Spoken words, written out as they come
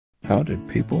How did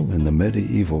people in the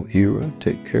medieval era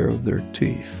take care of their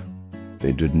teeth?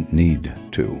 They didn't need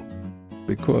to,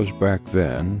 because back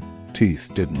then,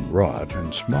 teeth didn't rot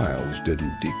and smiles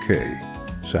didn't decay.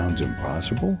 Sounds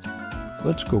impossible?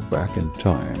 Let's go back in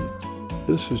time.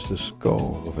 This is the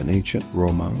skull of an ancient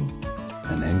Roman,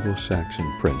 an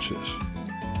Anglo-Saxon princess,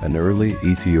 an early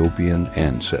Ethiopian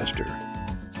ancestor.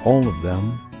 All of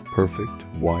them perfect,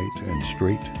 white, and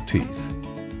straight teeth.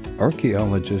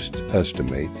 Archaeologists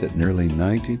estimate that nearly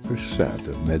 90%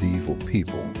 of medieval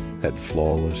people had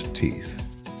flawless teeth.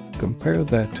 Compare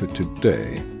that to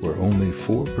today, where only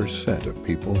 4% of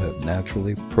people have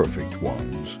naturally perfect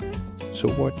ones. So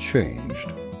what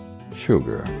changed?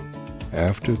 Sugar.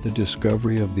 After the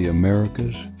discovery of the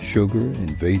Americas, sugar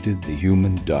invaded the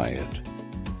human diet.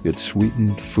 It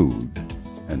sweetened food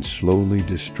and slowly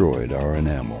destroyed our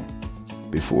enamel.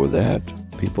 Before that,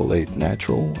 people ate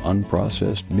natural,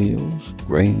 unprocessed meals,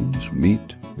 grains,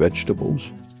 meat, vegetables.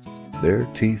 Their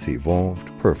teeth evolved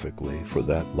perfectly for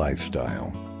that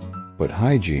lifestyle. But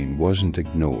hygiene wasn't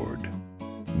ignored.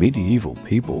 Medieval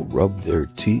people rubbed their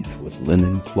teeth with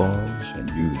linen cloths and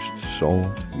used salt,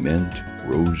 mint,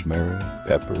 rosemary,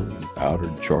 pepper, and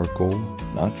powdered charcoal,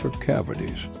 not for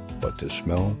cavities, but to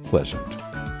smell pleasant.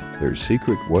 Their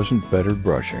secret wasn't better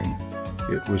brushing,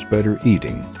 it was better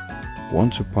eating.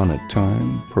 Once upon a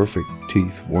time, perfect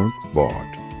teeth weren't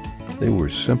bought. They were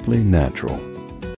simply natural.